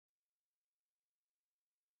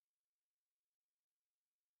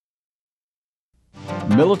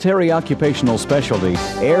Military Occupational Specialty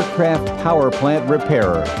Aircraft Powerplant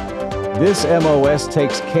Repairer. This MOS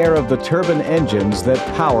takes care of the turbine engines that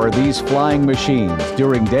power these flying machines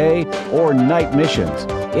during day or night missions,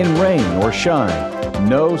 in rain or shine.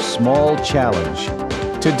 No small challenge.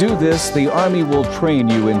 To do this, the Army will train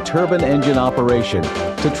you in turbine engine operation,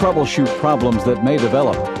 to troubleshoot problems that may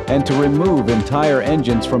develop, and to remove entire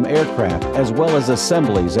engines from aircraft, as well as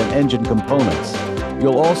assemblies and engine components.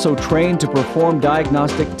 You'll also train to perform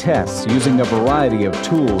diagnostic tests using a variety of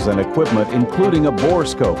tools and equipment, including a bore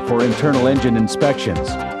scope for internal engine inspections.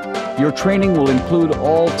 Your training will include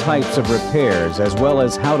all types of repairs, as well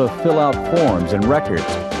as how to fill out forms and records.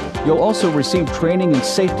 You'll also receive training in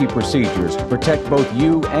safety procedures to protect both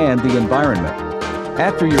you and the environment.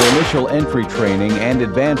 After your initial entry training and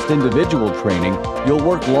advanced individual training, you'll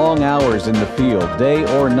work long hours in the field, day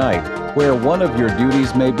or night, where one of your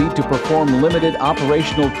duties may be to perform limited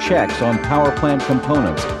operational checks on power plant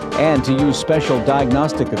components and to use special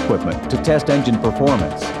diagnostic equipment to test engine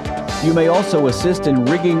performance. You may also assist in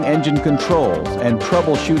rigging engine controls and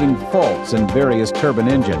troubleshooting faults in various turbine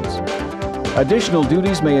engines. Additional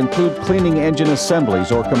duties may include cleaning engine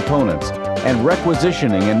assemblies or components and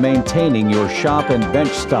requisitioning and maintaining your shop and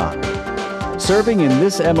bench stock. Serving in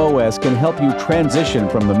this MOS can help you transition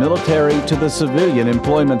from the military to the civilian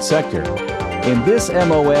employment sector. In this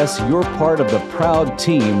MOS, you're part of the proud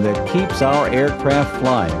team that keeps our aircraft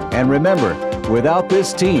flying. And remember, without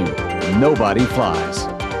this team, nobody flies.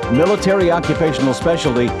 Military Occupational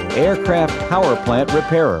Specialty Aircraft Powerplant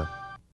Repairer.